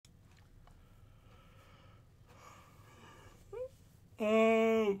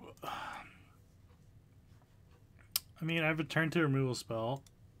I mean, I have a turn to removal spell.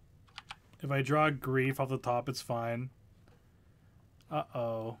 If I draw Grief off the top, it's fine.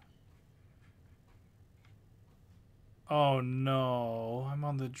 Uh-oh. Oh no, I'm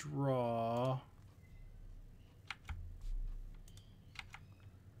on the draw.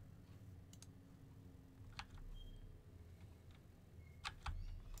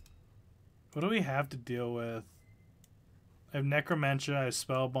 What do we have to deal with? I have Necromentia, I have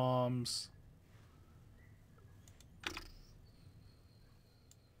Spell Bombs.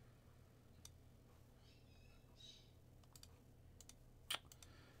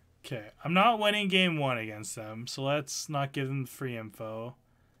 Okay, I'm not winning game 1 against them, so let's not give them free info.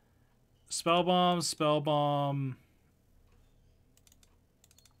 Spell Bomb, Spell Bomb.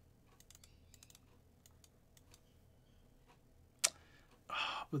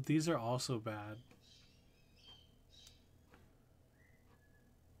 But these are also bad.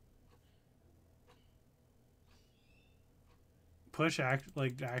 Push actually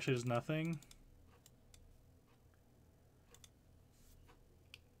does nothing.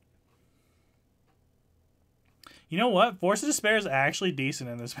 You know what? Force of Despair is actually decent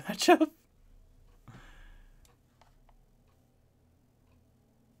in this matchup.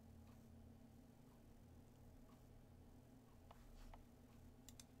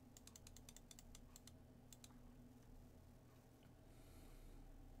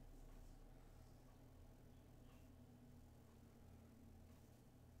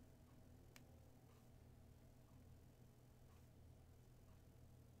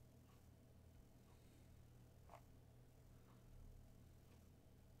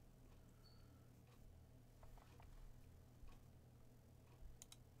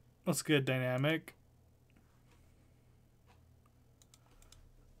 That's good dynamic.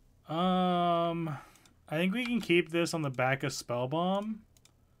 I think we can keep this on the back of Spell Bomb.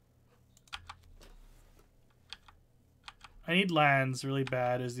 I need lands really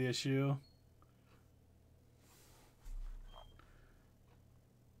bad is the issue.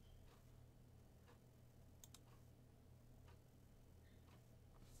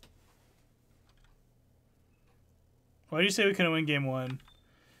 Why did you say we couldn't win game 1?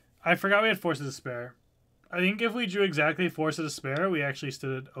 I forgot we had Force of Despair. I think if we drew exactly Force of Despair, we actually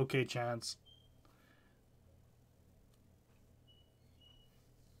stood an okay chance.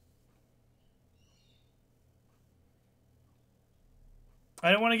 I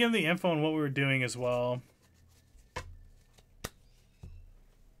didn't want to give them the info on what we were doing as well.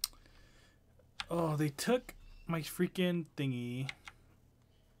 Oh, they took my freaking thingy.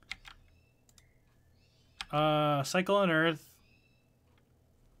 Cycle on Earth.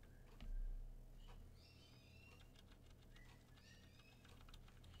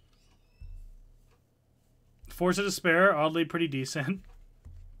 Force of Despair, oddly pretty decent.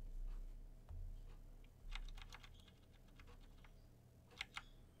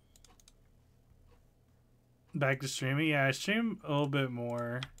 Back to streaming. Yeah, I stream a little bit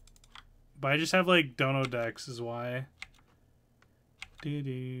more. But I just have like Dono decks is why. Is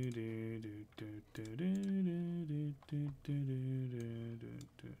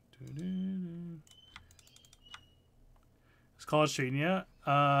college treating you?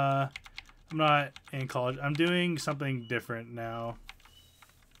 I'm not in college. I'm doing something different now.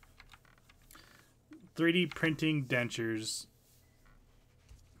 3D printing dentures.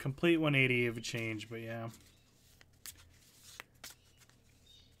 Complete 180 of a change, but yeah.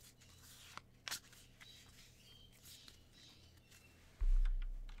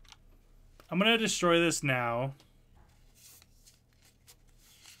 I'm going to destroy this now.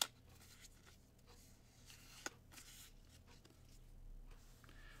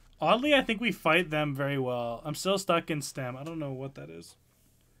 Oddly, I think we fight them very well. I'm still stuck in stem. I don't know what that is.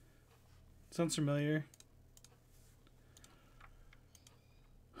 Sounds familiar.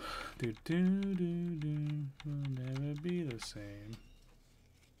 Do do do do. Will never be the same.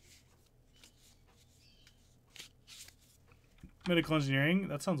 Medical engineering.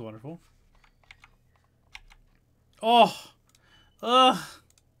 That sounds wonderful. Oh. Ugh.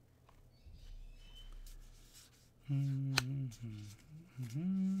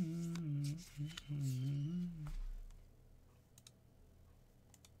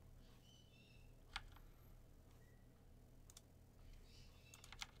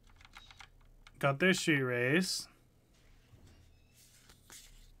 Got their street race.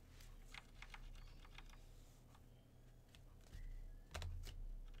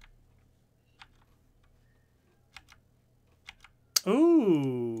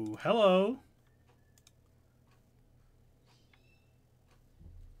 Ooh, hello.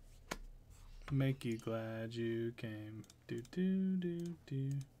 Make you glad you came. Do do do do.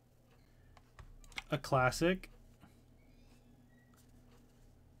 A classic.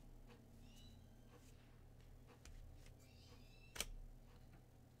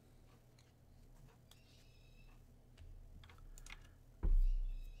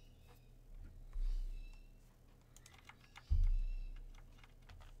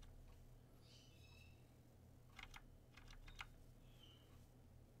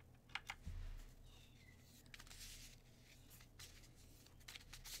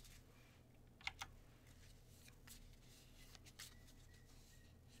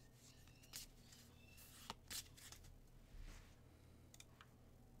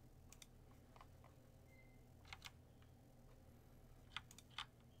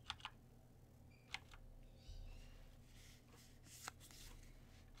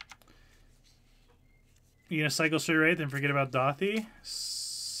 You gonna cycle straight right, then forget about Dothy?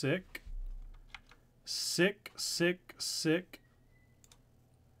 Sick. Sick, sick, sick.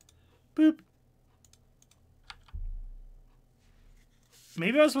 Boop.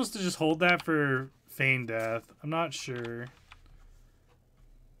 Maybe I was supposed to just hold that for Feign Death. I'm not sure.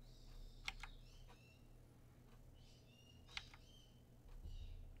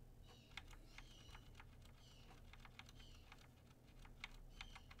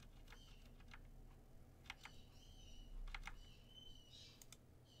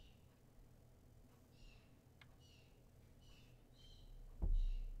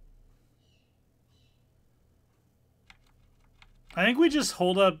 I think we just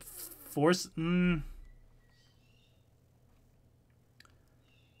hold up force.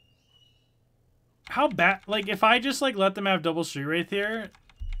 How bad? Like, if I just like let them have double Street Wraith here,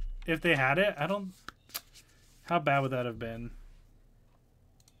 if they had it, I don't. How bad would that have been?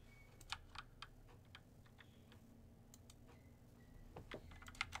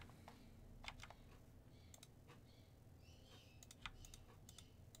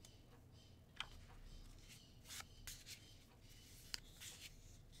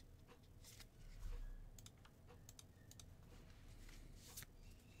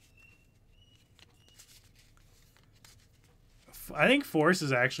 I think Force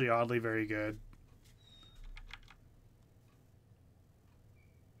is actually oddly very good.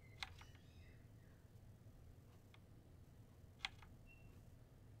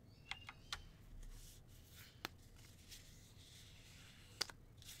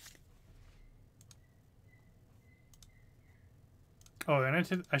 Oh, and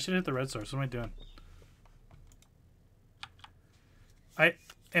I should hit the red source. What am I doing?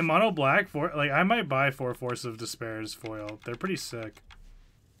 In mono black for like I might buy 4 Force of Despair's foil. They're pretty sick.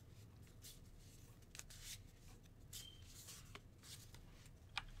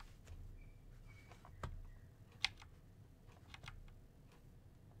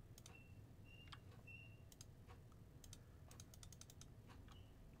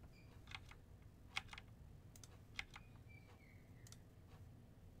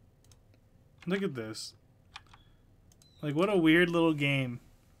 Look at this. Like, what a weird little game.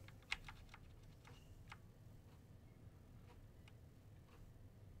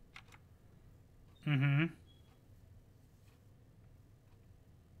 Mm-hmm.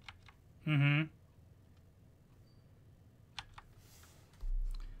 Mm-hmm.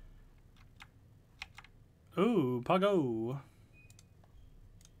 Ooh, Pago.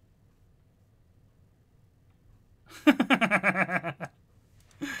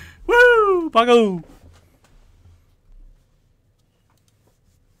 Woo! Pago!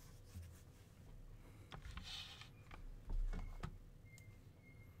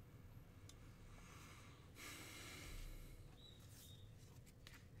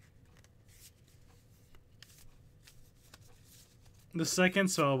 The second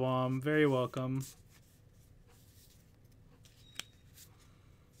Spell Bomb. Very welcome.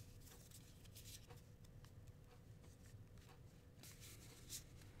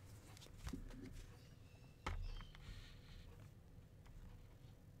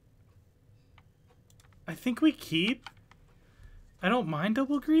 I think we keep. I don't mind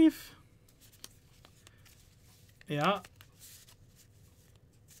Double Grief. Yeah.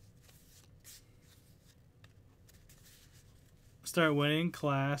 Start winning.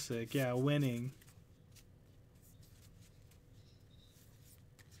 Classic. Yeah, winning.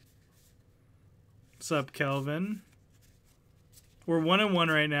 What's up, Kelvin? We're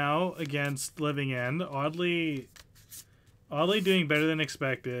 1-1 right now against Living End. Oddly doing better than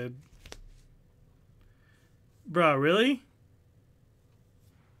expected. Bro, really?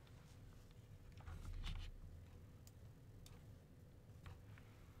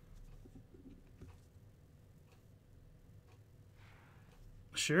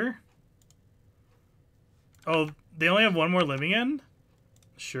 Sure. Oh, they only have one more living end?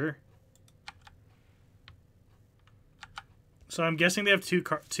 Sure. So I'm guessing they have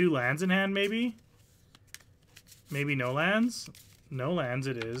two lands in hand, maybe? Maybe no lands? No lands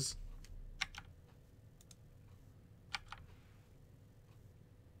it is.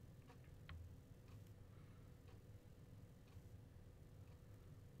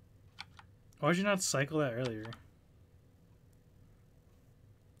 Why did you not cycle that earlier?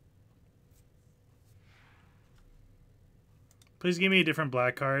 Please give me a different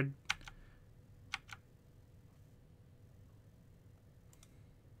black card.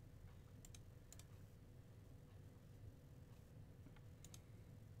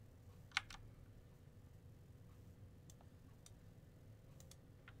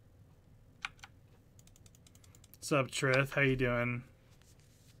 What's up, Trith? How you doing?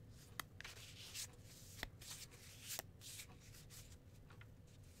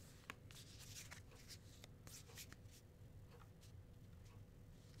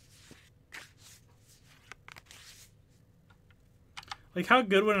 Like, how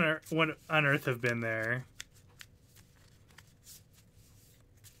good would Unearth have been there?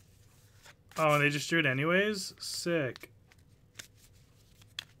 Oh, and they just drew it anyways? Sick.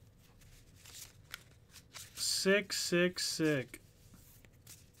 Sick, sick, sick.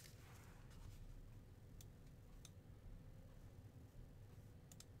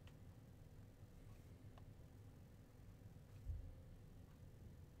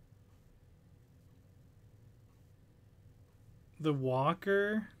 The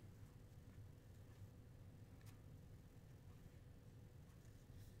Walker.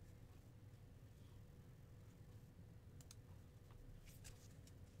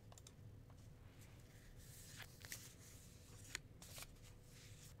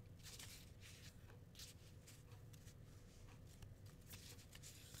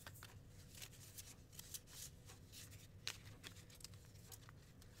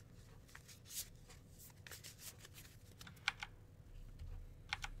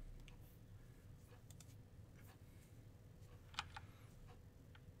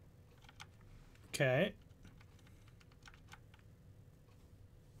 Okay.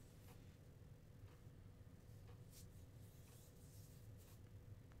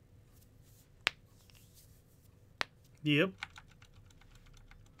 Yep.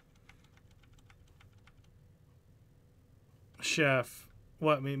 Chef.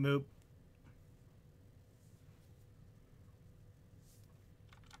 What, meat moop?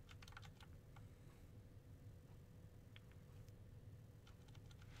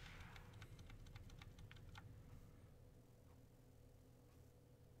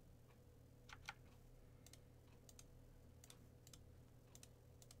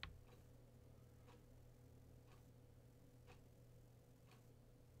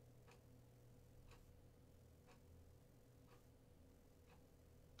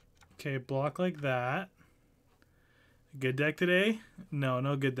 Okay, block like that. Good deck today? No,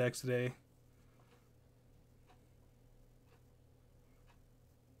 no good decks today.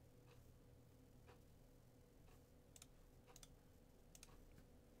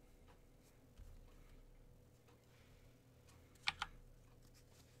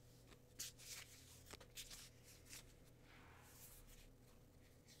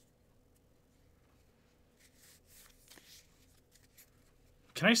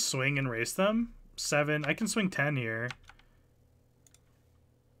 Can I swing and race them? 7. I can swing 10 here.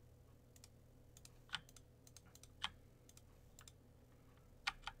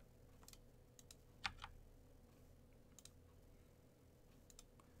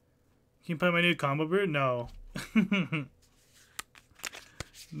 Can you play my new combo brew? No.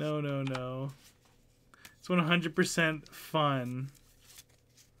 No, no, no. It's 100% fun.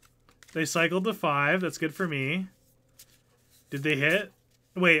 They cycled to 5. That's good for me. Did they hit?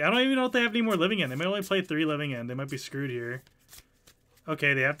 Wait, I don't even know if they have any more living end. They might only play 3 living end. They might be screwed here.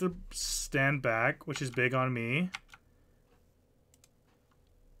 Okay, they have to stand back, which is big on me.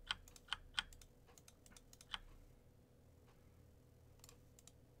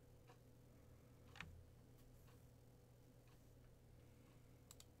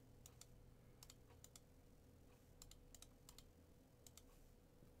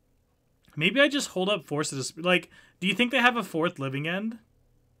 Maybe I just hold up forces. Like, do you think they have a 4th living end?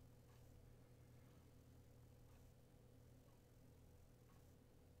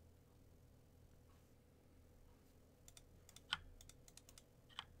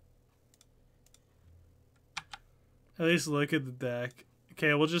 At least look at the deck.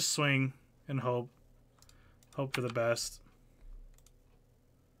 Okay, we'll just swing and hope. Hope for the best.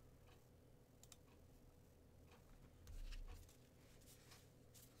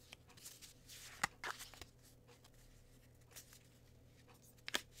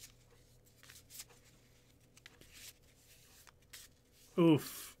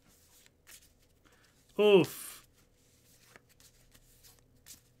 Oof. Oof.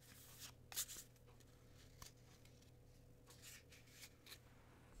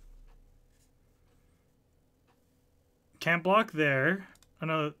 Can't block there. Oh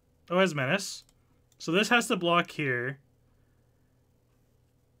no. Oh, it has menace. So this has to block here.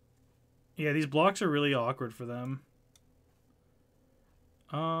 Yeah, these blocks are really awkward for them.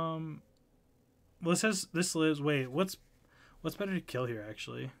 Well, this lives. Wait, what's better to kill here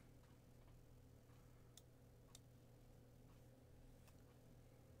actually?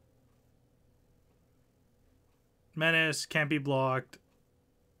 Menace can't be blocked.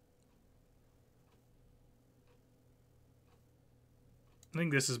 I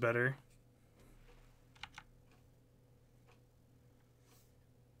think this is better.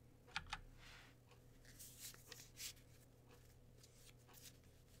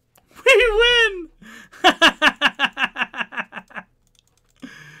 We win!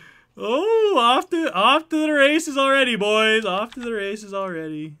 Oh, off to the races already, boys. Off to the races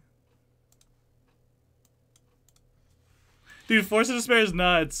already. Dude, Force of Despair is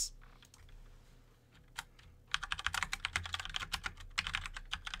nuts.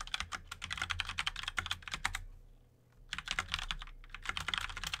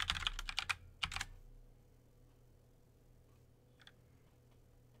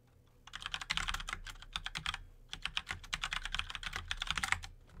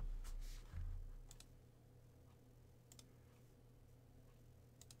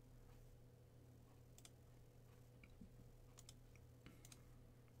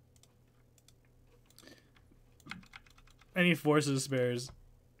 Any Force of Despairs.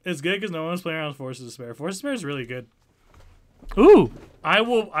 It's good because no one's playing around with Force of Despair. Force of Despair is really good. Ooh! I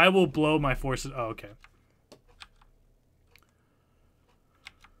will blow my forces. Oh, okay.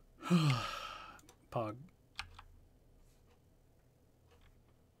 Pog.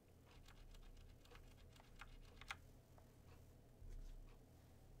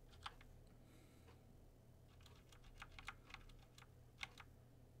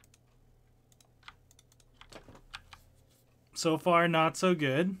 So far, not so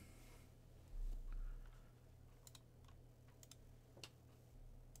good.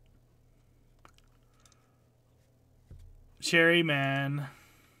 Cherry man.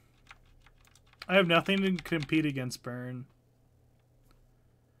 I have nothing to compete against Burn.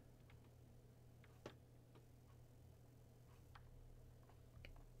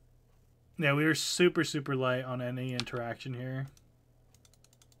 Yeah, we were super, super light on any interaction here.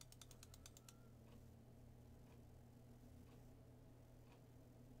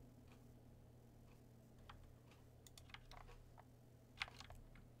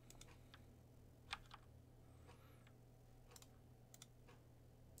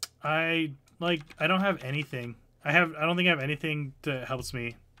 I don't have anything. I don't think I have anything that helps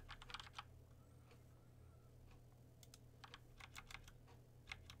me.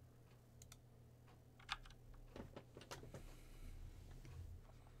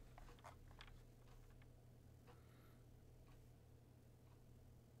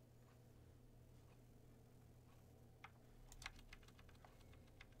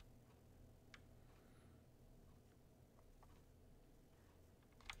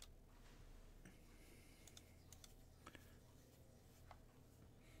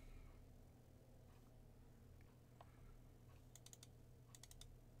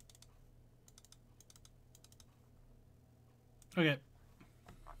 Okay.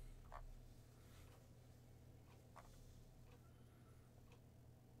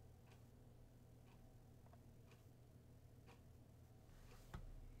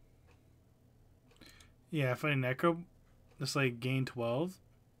 Yeah, if I Necro, just like gain 12.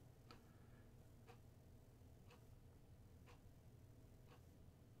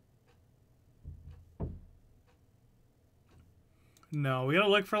 No, we gotta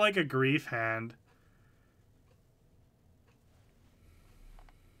look for like a grief hand.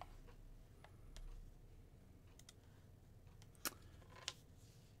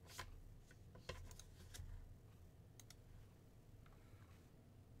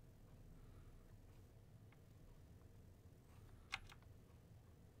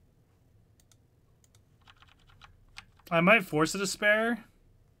 I might Force a Despair.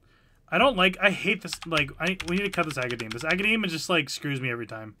 I hate this, we need to cut this Agadeem. This Agadeem just, screws me every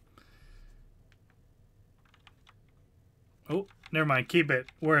time. Oh, never mind. Keep it.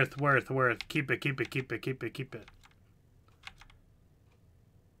 Worth. Keep it.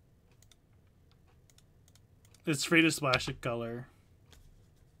 It's free to splash a color.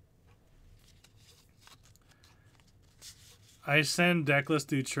 I send Deckless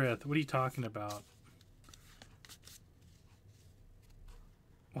to Trith. What are you talking about?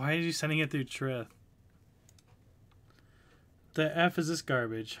 Why is he sending it through Trith? The F is this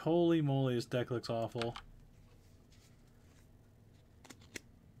garbage? Holy moly, this deck looks awful.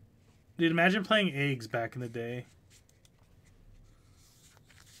 Dude, imagine playing eggs back in the day.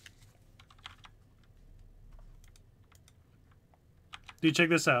 Dude, check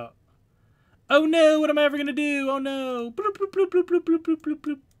this out. Oh no, what am I ever gonna do? Oh no. Bloop, bloop, bloop, bloop, bloop, bloop, bloop, bloop,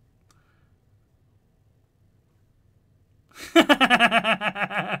 bloop.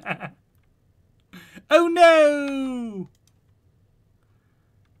 Oh no!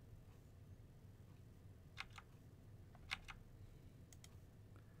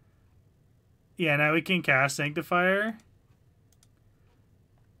 Yeah, now we can cast Sanctifier.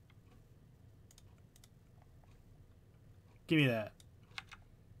 Give me that.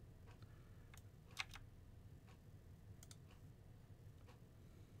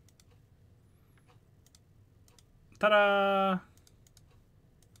 Ta-da!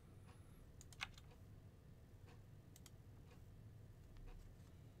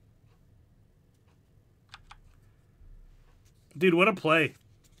 Dude, what a play.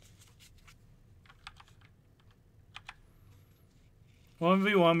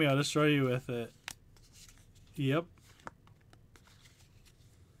 1v1 me, I'll destroy you with it. Yep.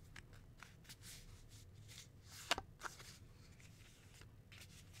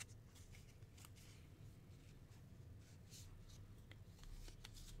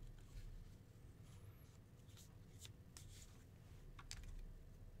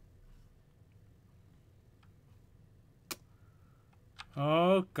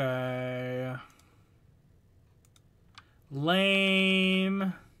 Okay.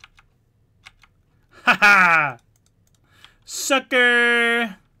 Lame. Haha!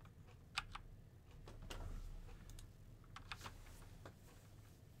 Sucker!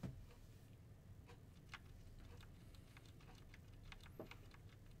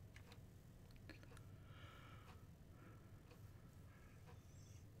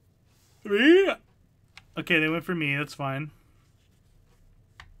 Me? Okay, they went for me. That's fine.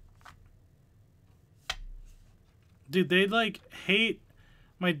 Dude, they like hate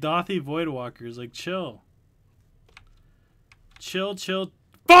my Dothy Voidwalkers. Like, chill. Chill, chill.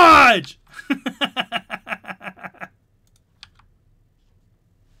 Fudge!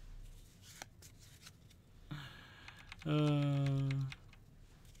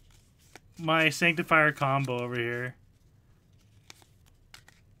 My Sanctifier combo over here.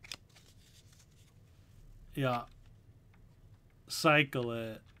 Yeah. Cycle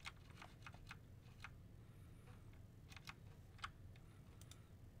it.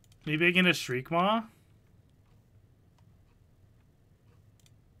 Maybe I get a Shriekmaw?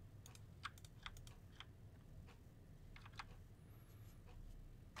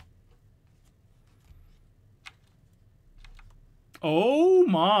 Oh,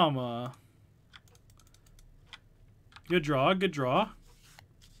 mama. Good draw, good draw.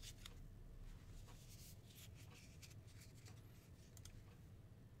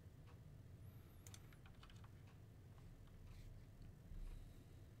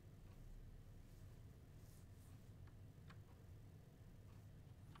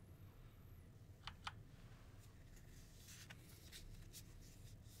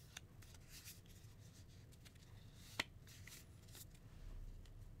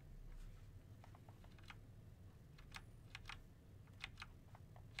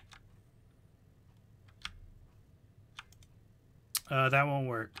 That won't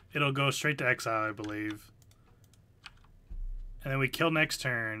work. It'll go straight to exile, I believe. And then we kill next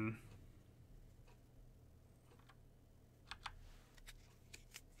turn.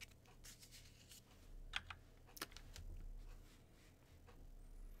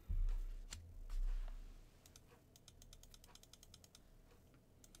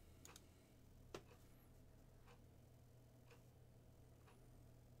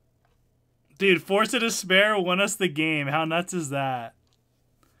 Dude, Force of Despair won us the game. How nuts is that?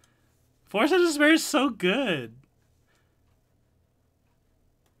 Force of Despair is so good.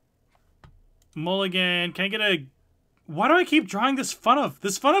 Mulligan, can I get a... Why do I keep drawing this Funnel?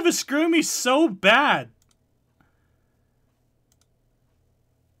 This Funnel is screwing me so bad.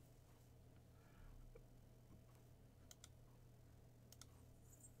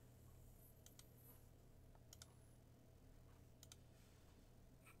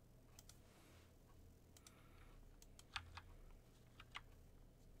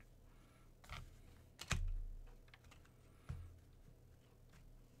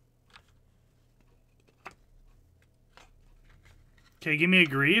 Okay, give me a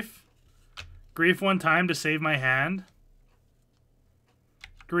Grief. Grief one time to save my hand.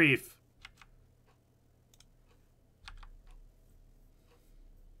 Grief.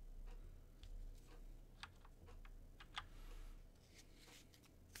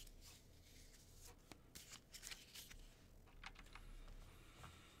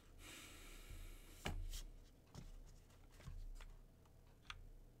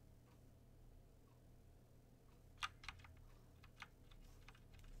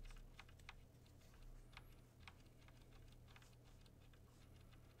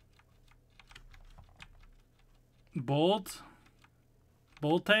 Bolt?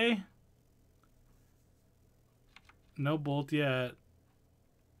 Bolte? No Bolt yet.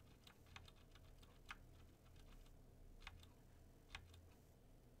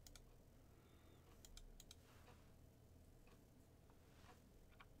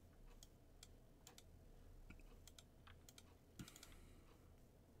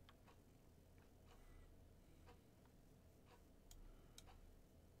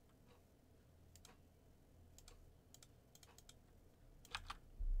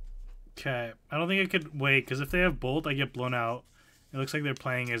 Okay, I don't think I could wait, because if they have Bolt, I get blown out. It looks like they're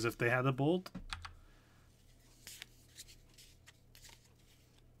playing as if they had the Bolt.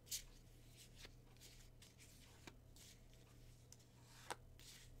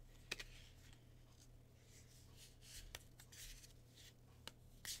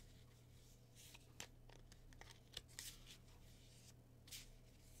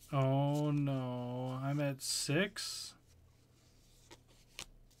 Oh no, I'm at 6.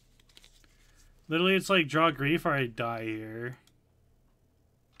 Literally, it's like draw grief or I die here.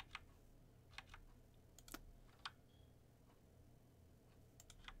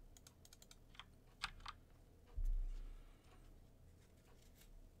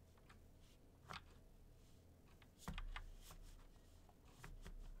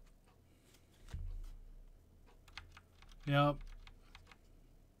 Yep.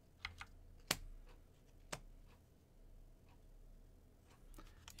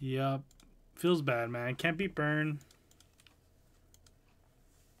 Yep. Feels bad, man. Can't beat burn.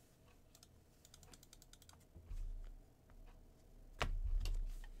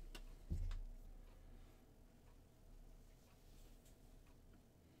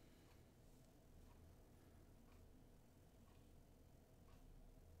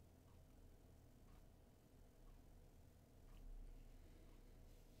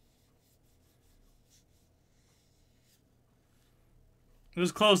 It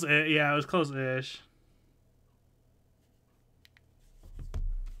was close. Yeah, it was close-ish.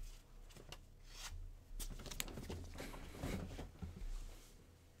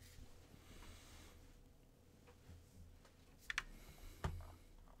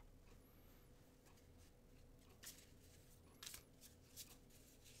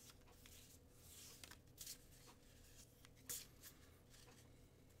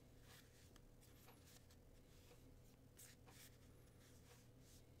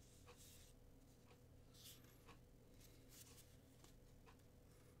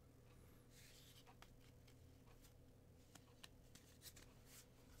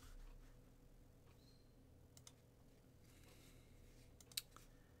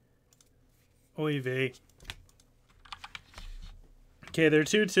 Oy vey. Okay, they're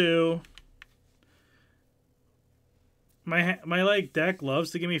 2-2. My like deck loves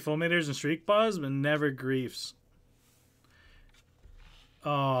to give me Fulminators and Streak Buzz, but never griefs.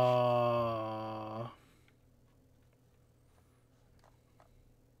 Aww.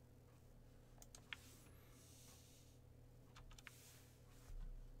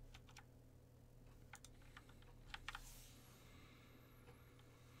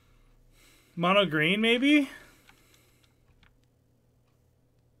 Mono green, maybe?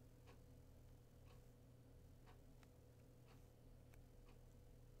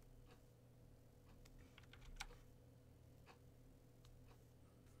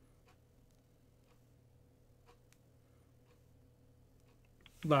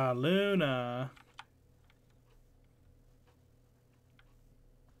 La Luna.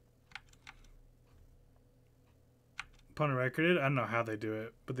 Opponent recorded? I don't know how they do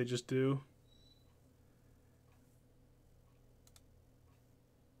it, but they just do.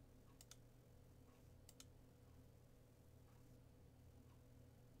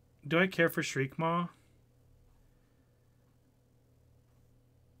 Do I care for Shriekmaw?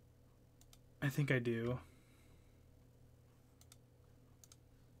 I think I do.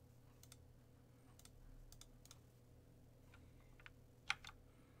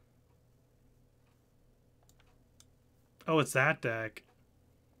 Oh, it's that deck.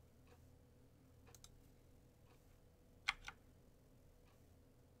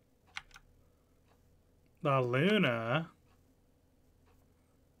 La Luna.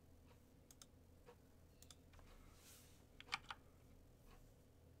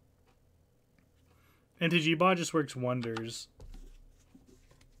 NTG-Bot just works wonders.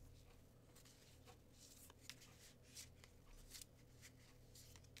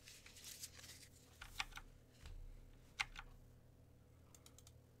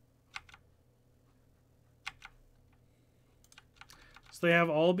 So they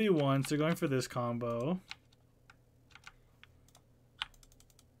have all B1s. They're going for this combo.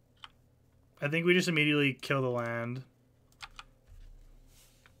 I think we just immediately kill the land.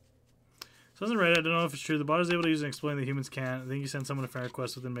 So on Reddit, I don't know if it's true. The bot is able to use and explain that humans can't. I think you send someone a friend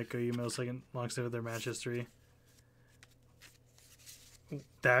request within Miko email second alongside with their match history.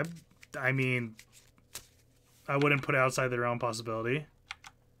 That, I mean, I wouldn't put it outside the realm possibility.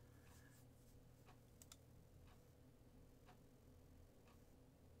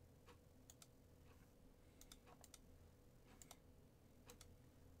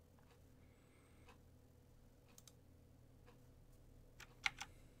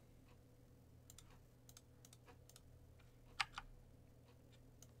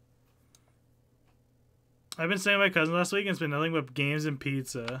 I've been staying with my cousin last week and it's been nothing but games and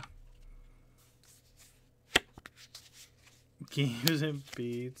pizza. Games and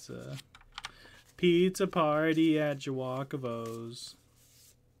pizza. Pizza party at Jawakavo's.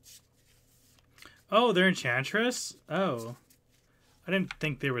 Oh, they're Enchantress? Oh. I didn't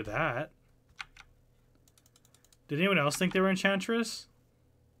think they were that. Did anyone else think they were Enchantress?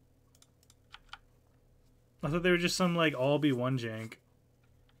 I thought they were just some, like, all-be-one jank.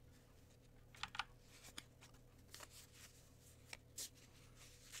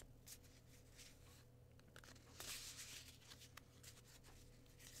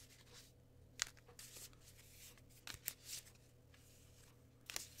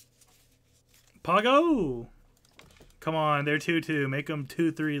 Pago! Come on, they're 2-2. Make them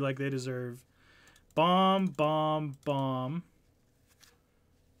 2-3 like they deserve. Bomb, bomb, bomb.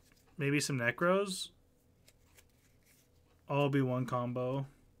 Maybe some Necros? All be one combo.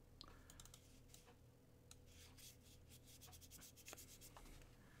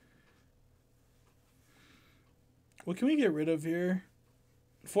 What can we get rid of here?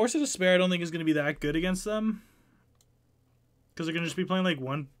 Force of Despair I don't think is going to be that good against them. Because they're going to just be playing like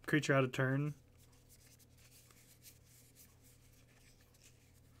one creature out of turn.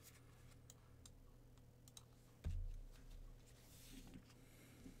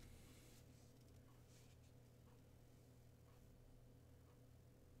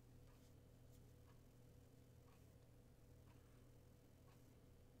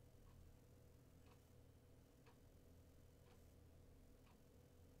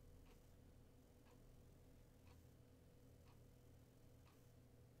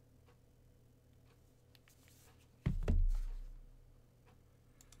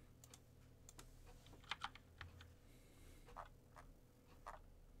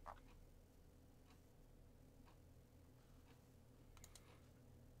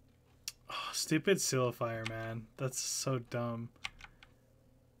 Stupid Silifier, man. That's so dumb.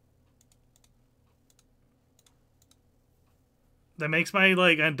 That makes my,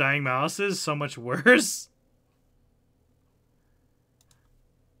 like, Undying Malices so much worse.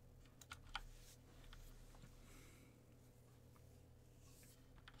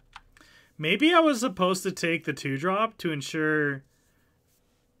 Maybe I was supposed to take the 2-drop to ensure...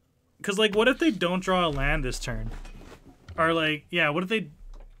 Because, like, what if they don't draw a land this turn? Or, like, yeah, what if they...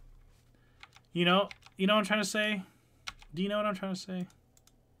 You know what I'm trying to say? Do you know what I'm trying to say?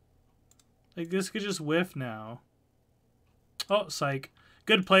 Like, this could just whiff now. Oh, psych.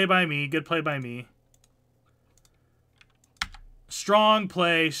 Good play by me. Good play by me. Strong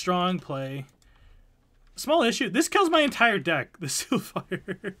play. Strong play. Small issue. This kills my entire deck. The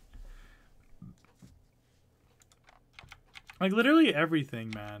Silifier. Like, literally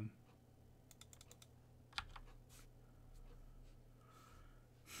everything, man.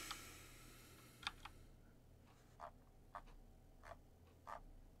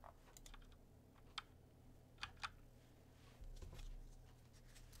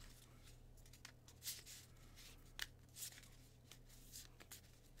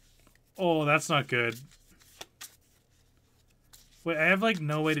 Oh, that's not good. Wait, I have, like,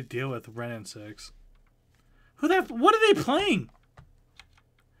 no way to deal with Wrenn and 6. What are they playing?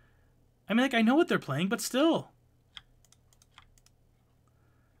 I mean, like, I know what they're playing, but still.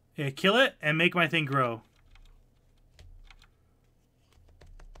 Yeah, kill it and make my thing grow.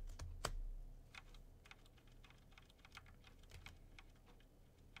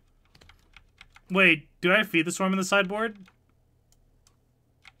 Wait, do I feed the Swarm in the sideboard?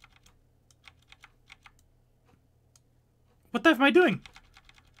 What the F am I doing?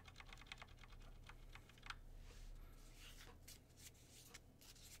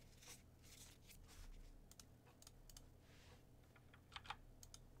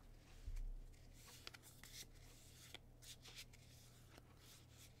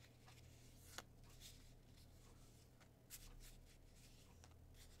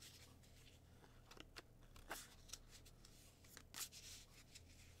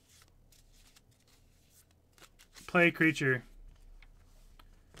 Play creature.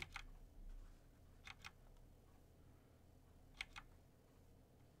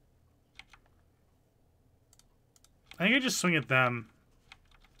 think I just swing at them.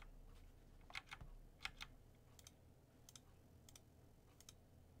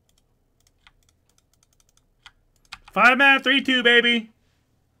 Five mana, 3/2, baby.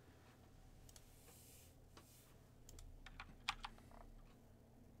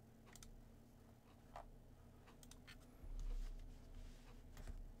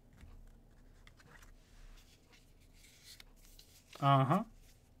 Uh-huh.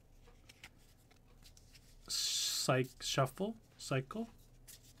 Shuffle. Cycle.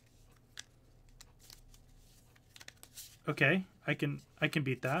 Okay, I can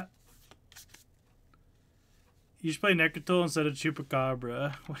beat that. You should play Necrotool instead of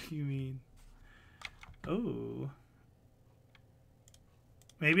Chupacabra. What do you mean? Oh.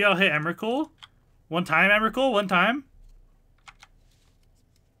 Maybe I'll hit Emrakul? One time, Emrakul? One time?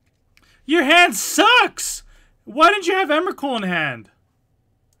 Your hand sucks! Why didn't you have Emrakul in hand?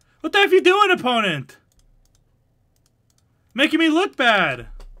 What the F you doing, opponent? Making me look bad.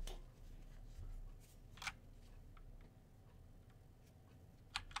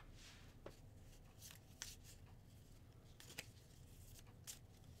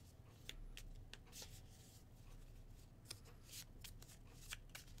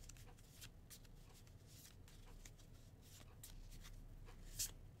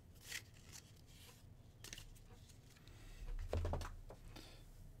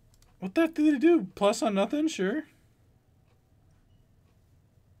 What the heck did they do? Plus on nothing? Sure.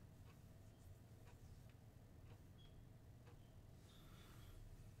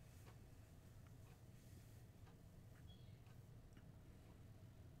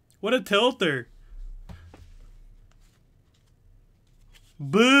 What a tilter.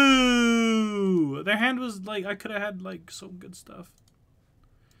 Boo! Their hand was like, I could have had like some good stuff.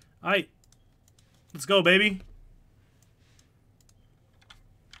 Alright. Let's go, baby.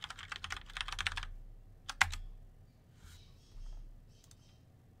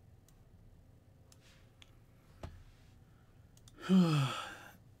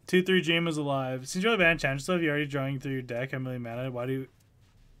 Two, 3 Dream is alive. Since you're really bad enchantment stuff, you're already drawing through your deck. I'm really mad at it.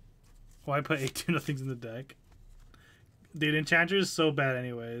 Why put 8/2 nothings in the deck? Dude, Enchanter is so bad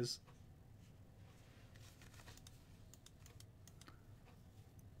anyways.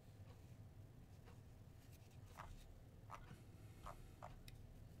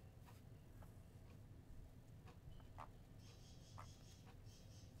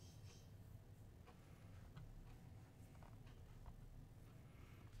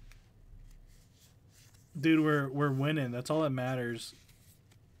 Dude, we're winning. That's all that matters.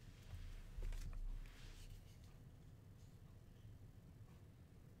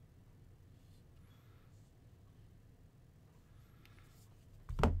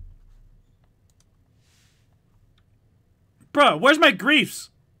 Bro, where's my griefs?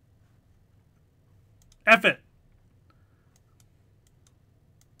 F it.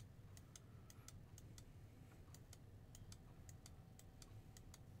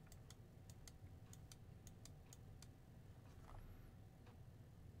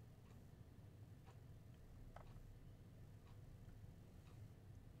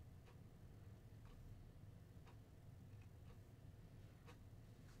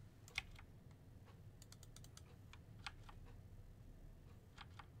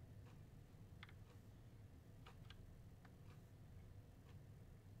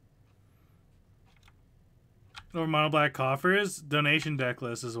 Or mono black coffers? Donation deck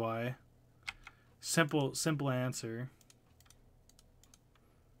list is why. Simple answer.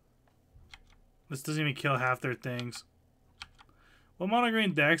 This doesn't even kill half their things. What mono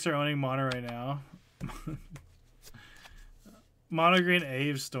green decks are owning mono right now? Mono green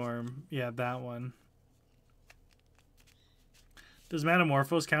Ave Storm. Yeah, that one. Does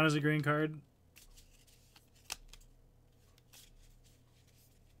Metamorphose count as a green card?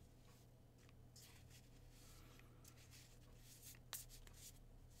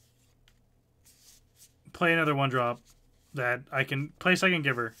 Play another 1-drop that I can play. Second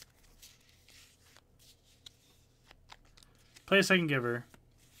Giver. Play a Second Giver.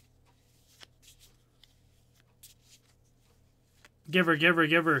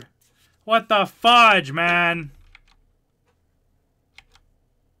 Giver. What the fudge, man?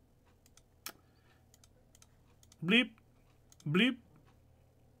 Bleep. Bleep.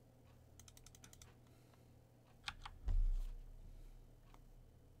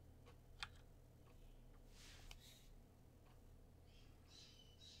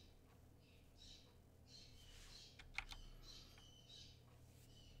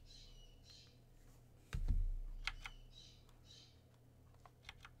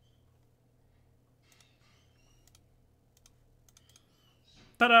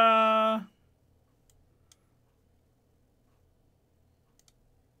 Ta-da!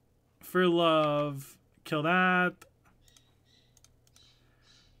 for love. Kill that.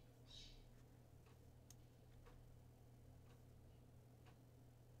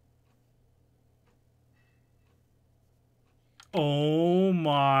 Oh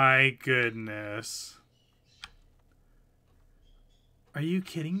my goodness. Are you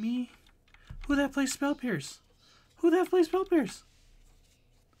kidding me? Who the heck plays Spell Pierce? Who the heck plays Spell Pierce?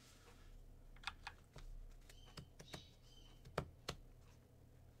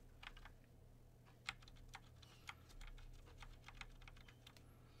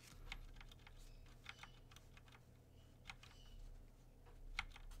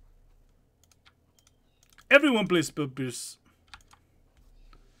 Everyone plays Spell Pierce.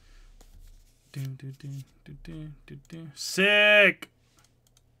 Sick!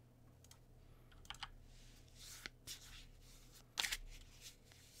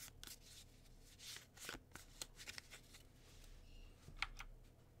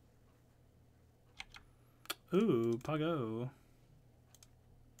 Ooh, Pago.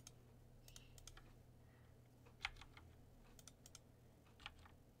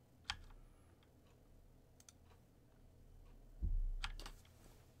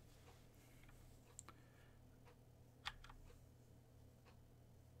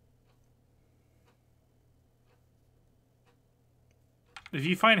 If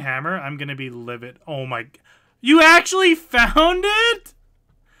you find Hammer, I'm gonna be livid. Oh my... You actually found it?!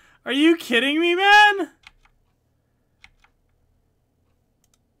 Are you kidding me, man?!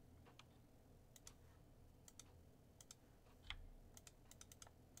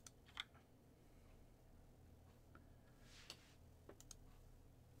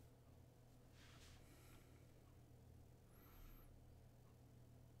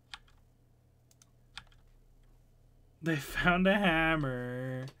 They found a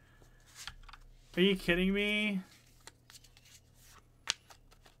hammer. Are you kidding me?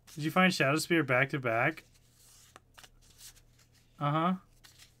 Did you find Shadow Spear back to back? Uh-huh.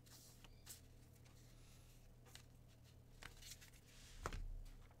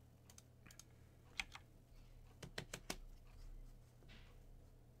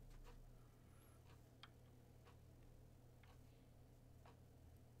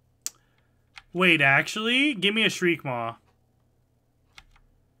 Wait, actually? Give me a Shriekmaw.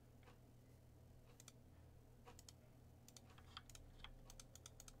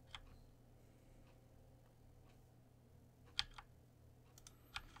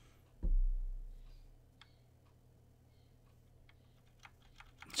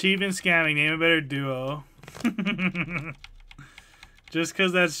 Cheap and scamming. Name a better duo. Just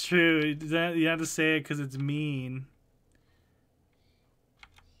because that's true. You have to say it because it's mean.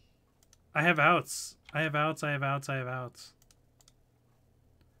 I have outs. I have outs. I have outs. I have outs.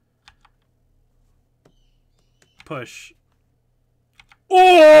 Push.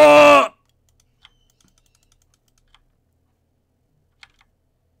 Oh!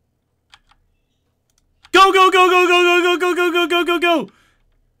 Go, go, go, go, go, go, go, go, go, go, go, go!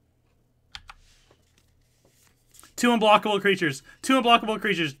 Two unblockable creatures. Two unblockable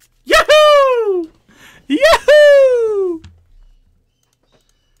creatures. Yahoo! Yahoo!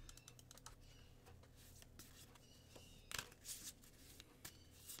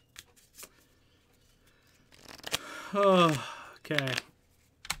 Oh, okay.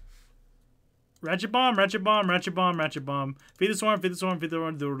 Ratchet bomb, ratchet bomb, ratchet bomb, ratchet bomb. Feed the swarm, feed the swarm, feed the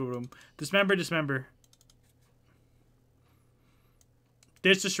swarm. Dismember, dismember.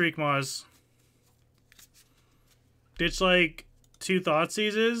 Ditch the Shriekmaws. Ditch like 2 Thought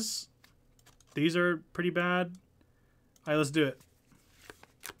Seizes. These are pretty bad. Alright, let's do it.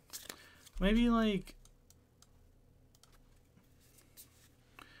 Maybe like...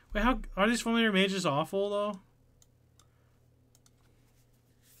 Wait, how are these familiar mages awful though?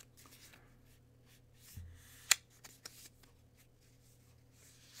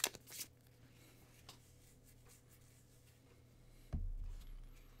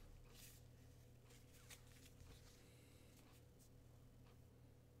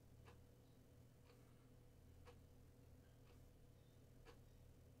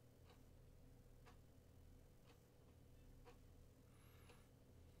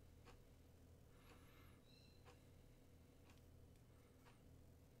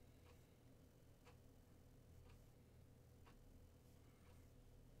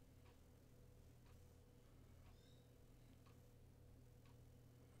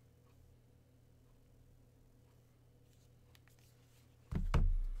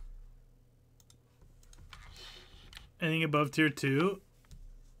 Anything above tier 2?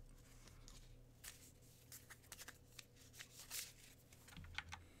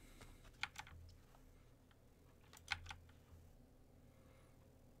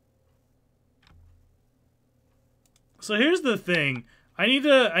 So here's the thing. I need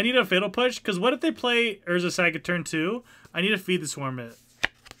a Fatal Push, because what if they play Urza Saga turn 2? I need to feed the Swarm it.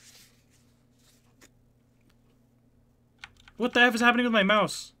 What the F is happening with my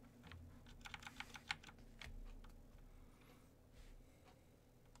mouse?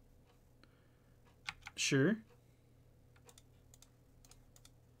 Sure.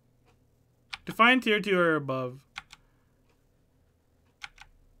 Define tier 2 or above.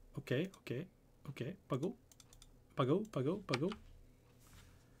 Okay. Pago.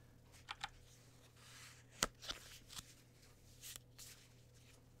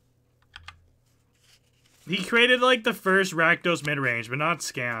 He created like the first Rakdos mid-range, but not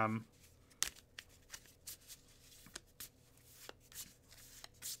Scam.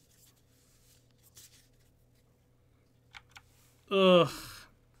 Ugh.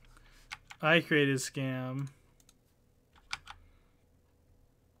 I created Scam.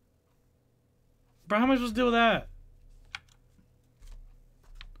 Bro, how am I supposed to deal with that?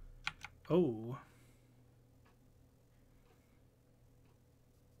 Oh.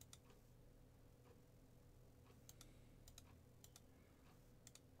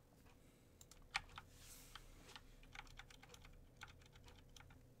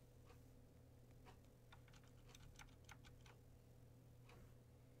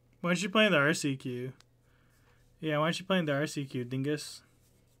 Why aren't you playing the RCQ? Yeah, why aren't you playing the RCQ, dingus?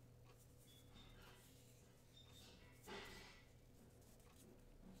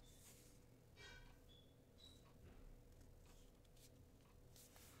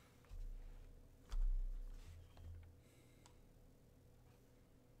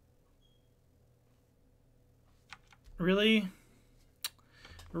 Really?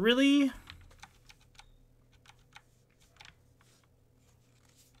 Really?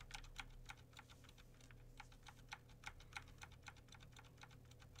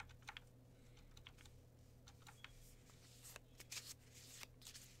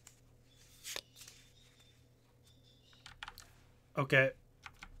 Okay.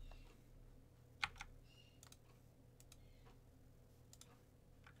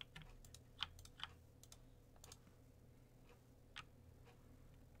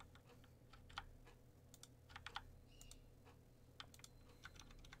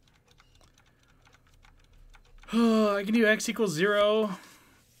 I can do x equals 0.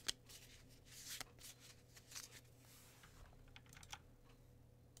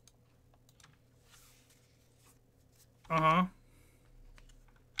 Uh-huh.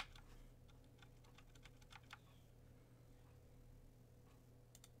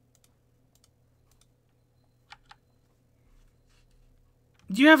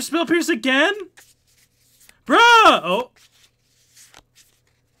 Do you have Spell Pierce again? Bruh! Oh.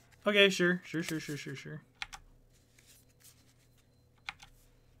 Okay, sure.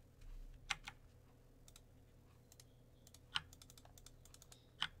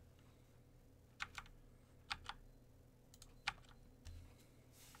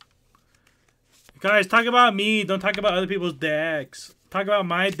 Guys, talk about me. Don't talk about other people's decks. Talk about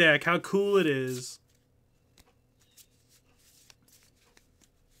my deck, how cool it is.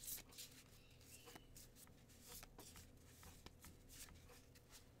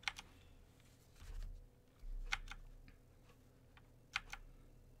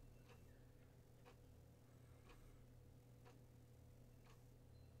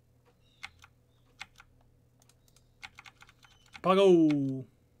 Pago.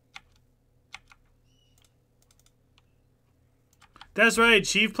 That's right.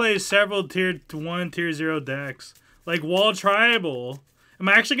 Chief plays several tier 1, tier 0 decks. Like Wall Tribal. Am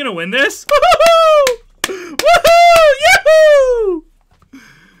I actually going to win this? Woohoo! Woohoo! Yahoo!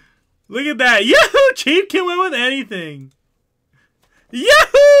 Look at that. Yahoo! Chief can win with anything.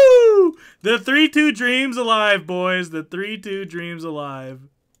 Yahoo! The 3-2 dreams alive, boys. The 3-2 dreams alive.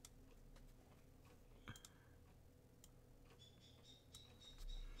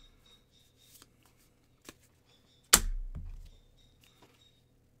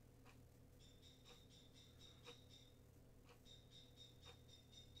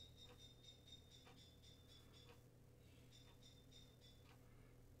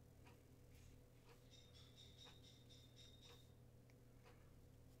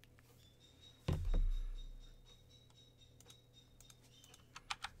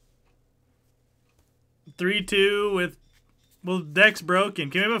 Three-two with, well, deck's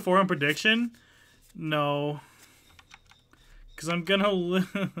broken. Can we have a 4 prediction? No, because I'm gonna lose.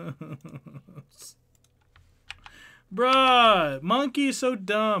 Bruh, Monkey is so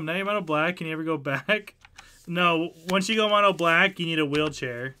dumb. Now you're mono black. Can you ever go back? No, once you go mono black, you need a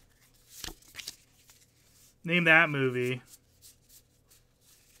wheelchair. Name that movie.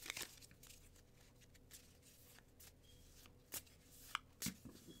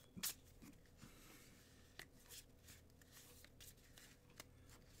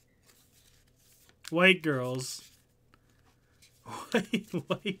 White girls.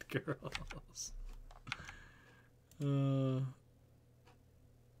 White girls.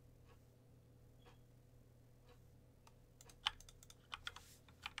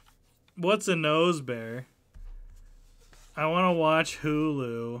 What's a nose bear? I want to watch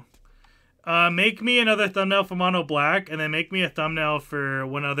Hulu. Make me another thumbnail for Mono Black, and then make me a thumbnail for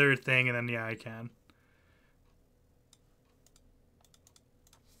one other thing, and then yeah, I can.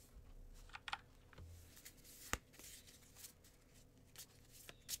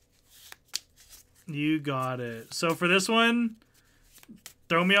 You got it. So for this one,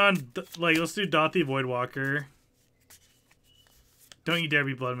 throw me on, like, let's do Dothy Voidwalker. Don't you dare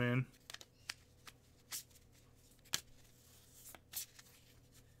be Blood Moon.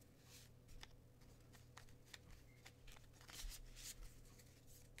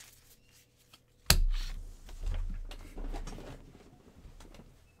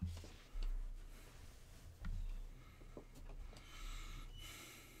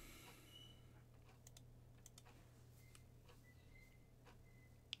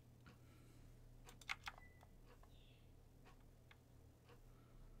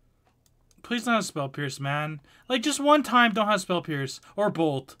 Please don't have Spell Pierce, man. Like, just one time, don't have Spell Pierce. Or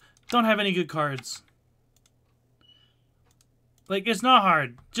Bolt. Don't have any good cards. Like, it's not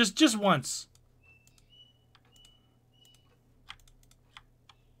hard. Just once.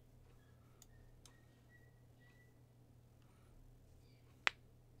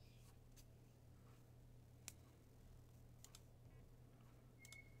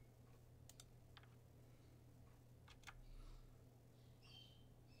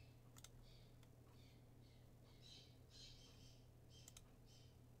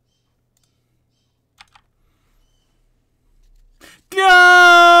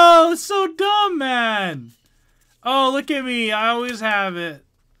 No! It's so dumb, man! Oh, look at me. I always have it.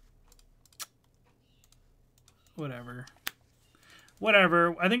 Whatever.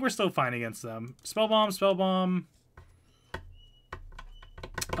 Whatever. I think we're still fine against them. Spell Bomb, Spell Bomb.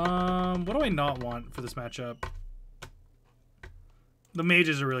 What do I not want for this matchup? The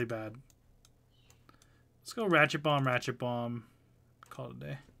mages are really bad. Let's go Ratchet Bomb, Ratchet Bomb. Call it a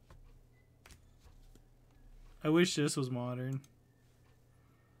day. I wish this was modern.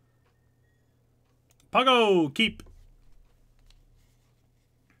 Puggo! Keep!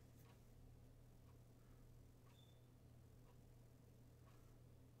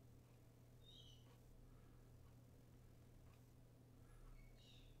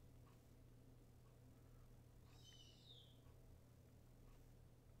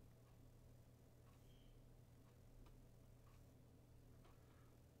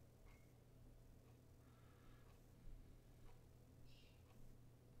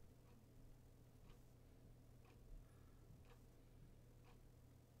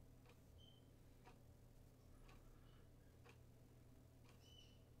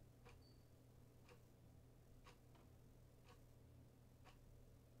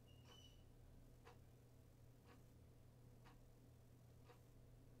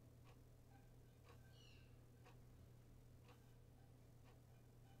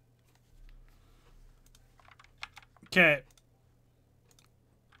 Okay.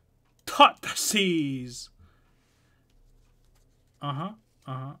 Taught the seas. Uh-huh.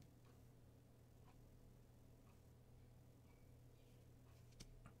 Uh-huh.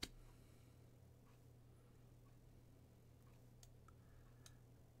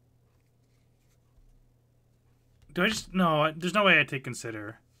 Do I just... No, there's no way I take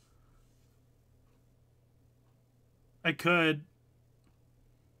Consider. I could.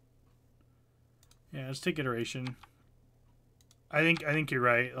 Yeah, let's take Iteration. I think you're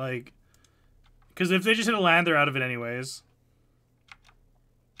right. Like, because if they just hit a land, they're out of it anyways.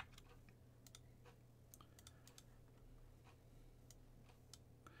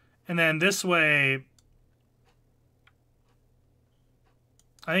 And then this way,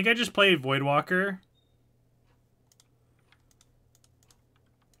 I think I just played Voidwalker.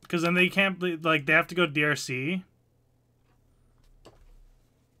 Because then they can't, like, they have to go DRC.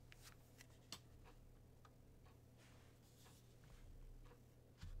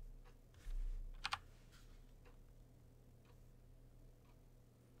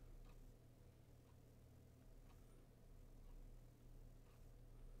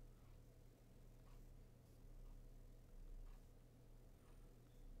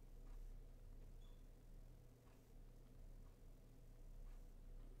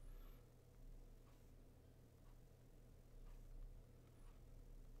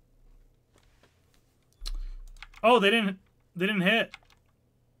 Oh, they didn't hit.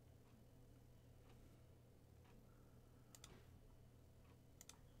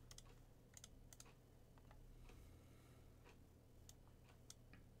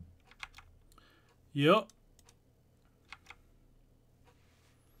 Yup.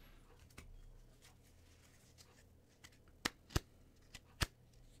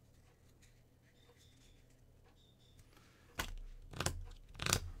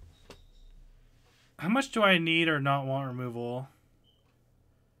 How much do I need or not want removal?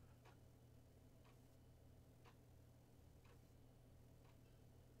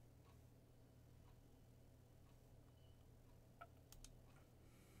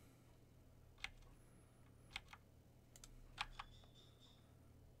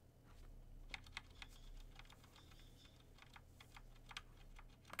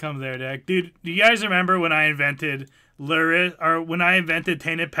 Come there, deck. Dude, do you guys remember when I invented Lurid, or when I invented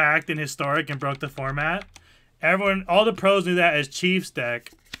Tainted Pact in Historic and broke the format? Everyone, all the pros knew that as Chiefs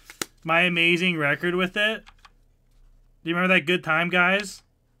deck. My amazing record with it. Do you remember that good time, guys?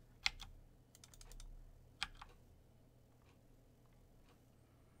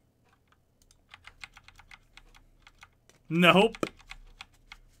 Nope.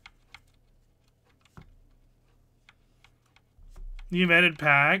 You invented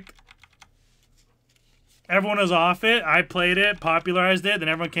Pact. Everyone was off it. I played it, popularized it, then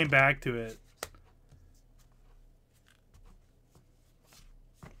everyone came back to it.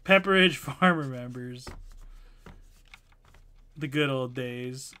 Pepperidge Farm remembers the good old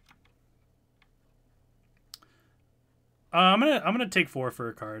days. I'm gonna take 4 for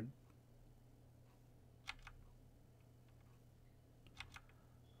a card.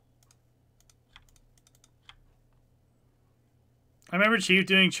 I remember Chief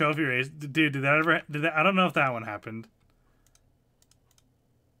doing trophy race. Dude, did that ever? Did that? I don't know if that one happened.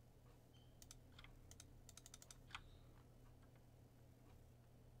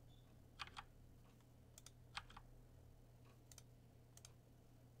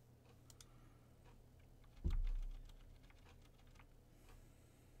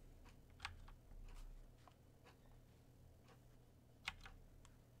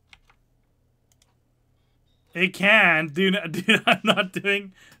 It can. Dude, I'm not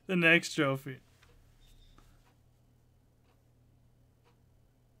doing the next trophy.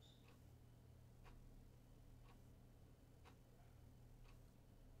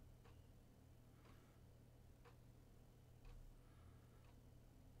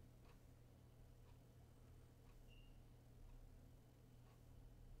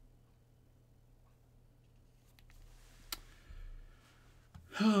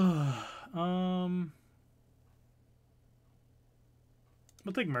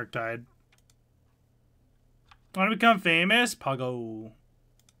 We'll take Murktide. Want to become famous? Puggo.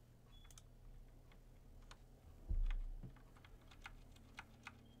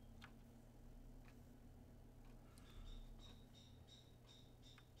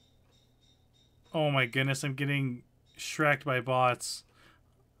 Oh my goodness, I'm getting Shrek'd by bots.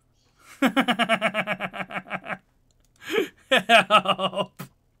 Help.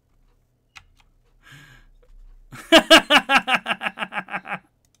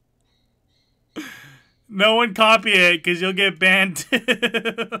 No one copy it, because you'll get banned too.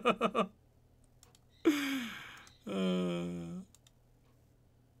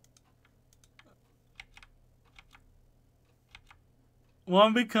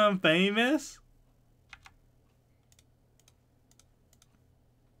 Want to become famous?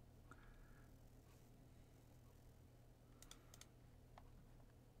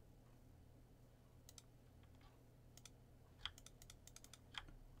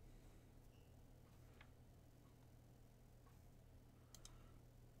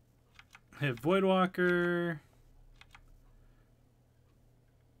 Hit Voidwalker.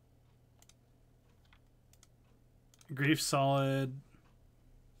 Grief Solid.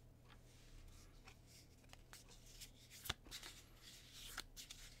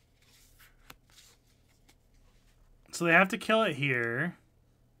 So they have to kill it here.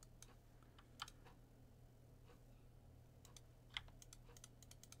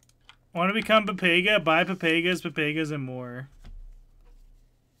 Want to become Pepega? Buy Pepegas, Pepegas, and more.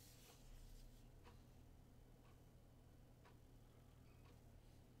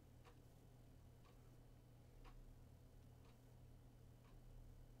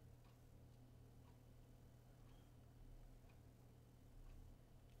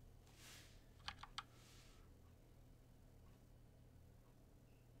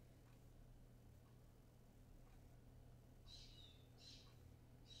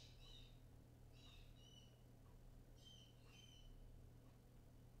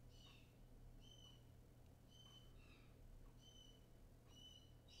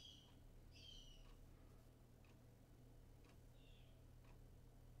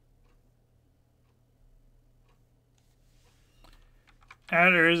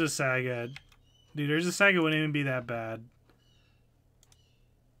 There is a Sagad. Dude, there's a second wouldn't even be that bad.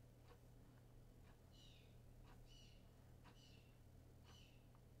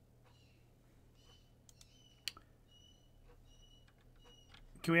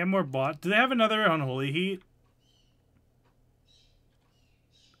 Can we have more bot? Do they have another Unholy Heat?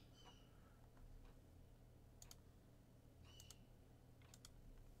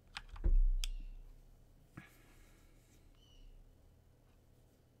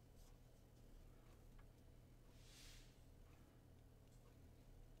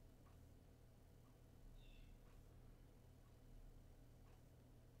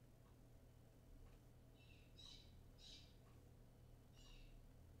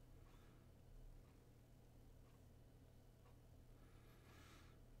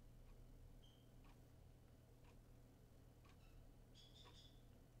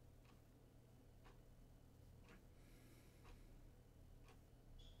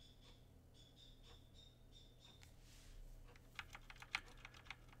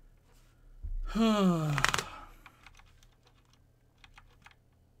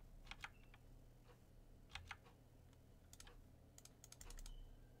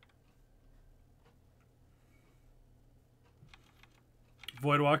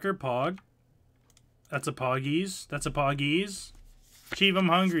 Voidwalker, Pog. That's a Poggies. That's a Poggies. Chief, I'm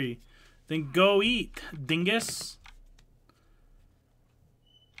hungry. Then go eat, dingus.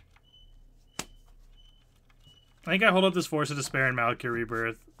 I think I hold up this Force of Despair and Malakir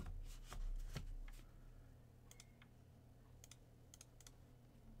Rebirth.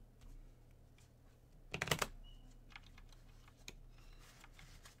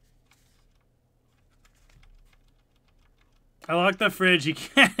 I locked the fridge. You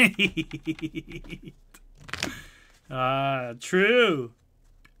can't eat. True.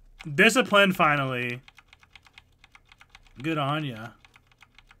 Discipline, finally. Good on ya.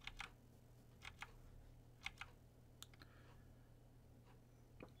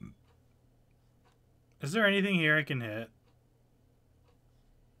 Is there anything here I can hit?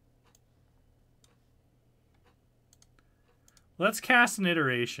 Let's cast an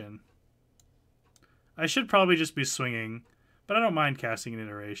iteration. I should probably just be swinging, but I don't mind casting an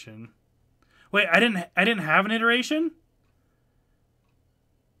iteration. Wait, I didn't have an iteration?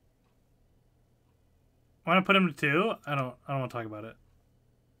 Want to put him to 2? I don't want to talk about it.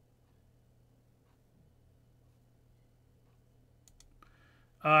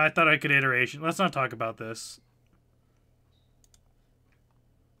 I thought I could iteration. Let's not talk about this.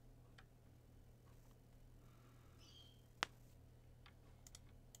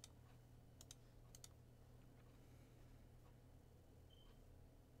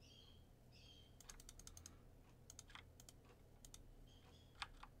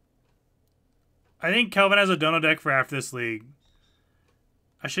 I think Kelvin has a dono deck for after this league.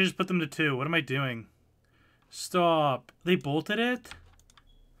 I should just put them to 2. What am I doing? Stop. They bolted it?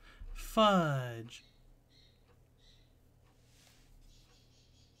 Fudge.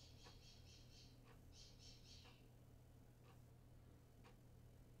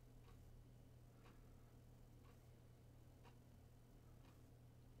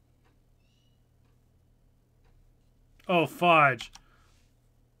 Oh, fudge.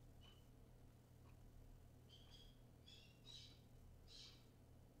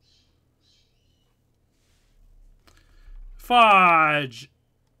 Fudge.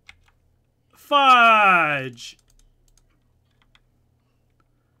 Fudge.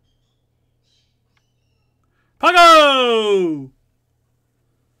 Pago!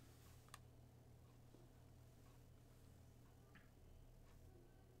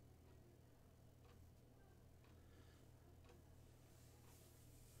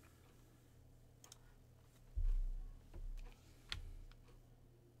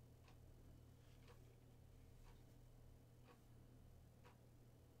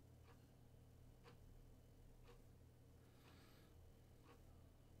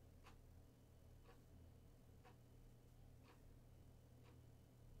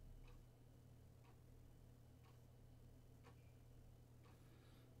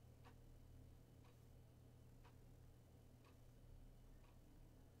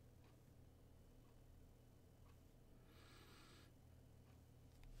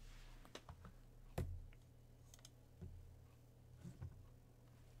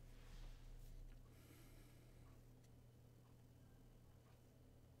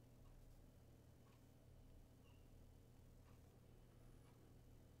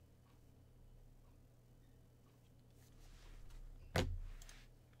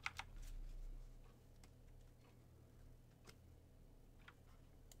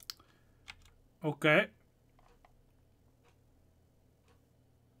 Okay.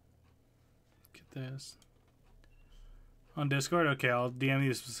 Get this. On Discord? Okay, I'll DM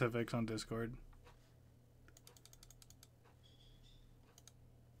you specifics on Discord.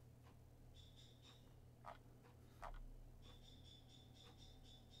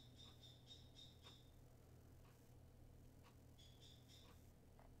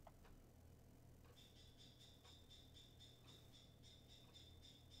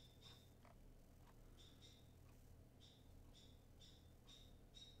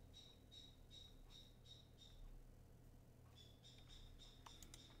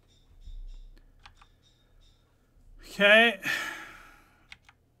 Okay.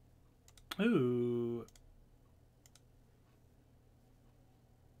 Ooh.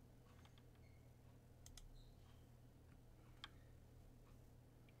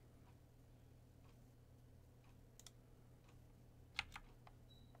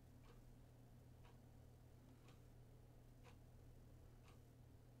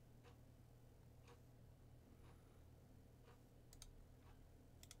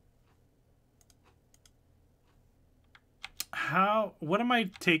 What am I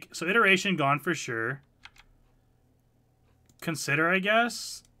take? So iteration gone for sure. Consider, I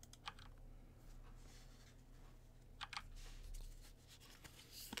guess.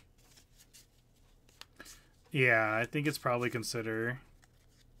 Yeah, I think it's probably consider.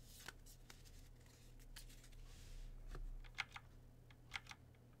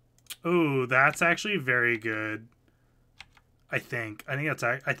 Ooh, that's actually very good. I think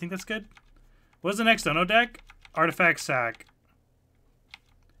that's good. What's the next Dono deck? Artifact Sack.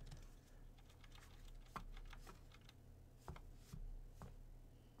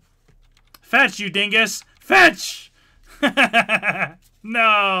 Fetch, you dingus! Fetch!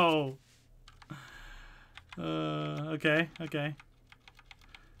 No! Okay.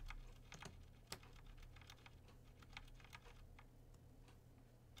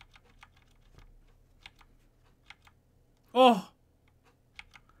 Oh!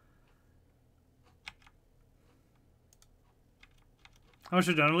 How much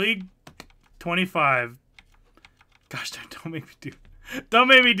are Dono League? 25. Gosh, don't make me do... Don't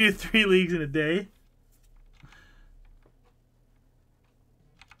make me do 3 leagues in a day.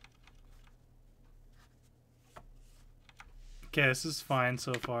 Okay, this is fine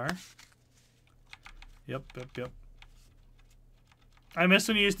so far. Yep. I miss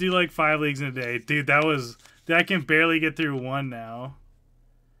when you used to do like 5 leagues in a day. Dude, I can barely get through 1 now.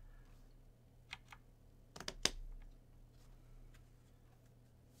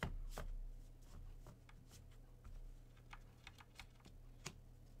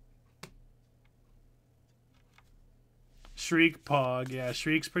 Shriek Pog. Yeah,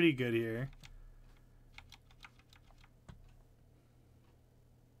 Shriek's pretty good here.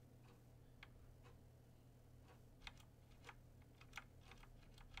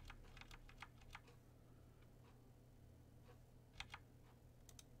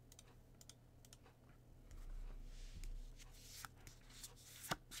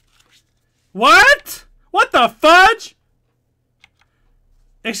 What? What the fudge?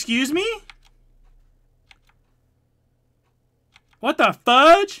 Excuse me? What the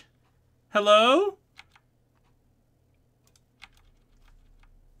fudge? Hello?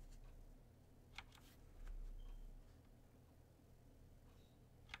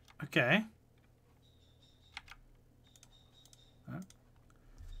 Okay.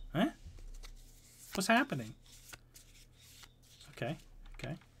 Huh? What's happening? Okay.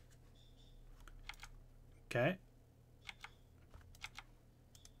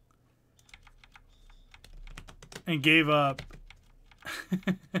 And gave up.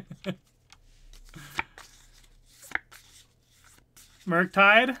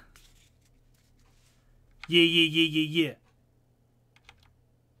 Murktide? Yeah.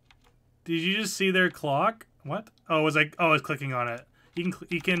 Did you just see their clock? What? Oh, I was clicking on it.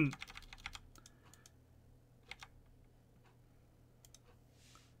 You can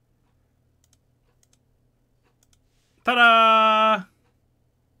Ta-da!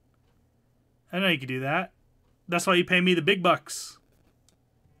 I know you can do that. That's why you pay me the big bucks.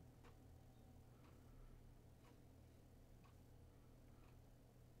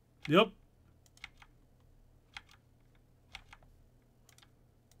 Yep.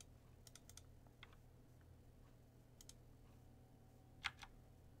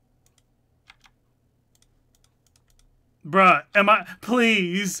 Bruh,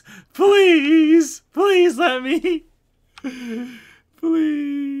 please let me.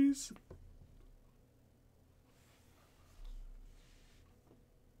 Please.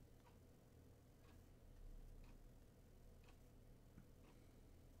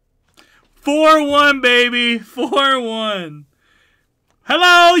 "4-1, baby. 4-1.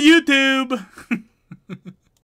 Hello, YouTube.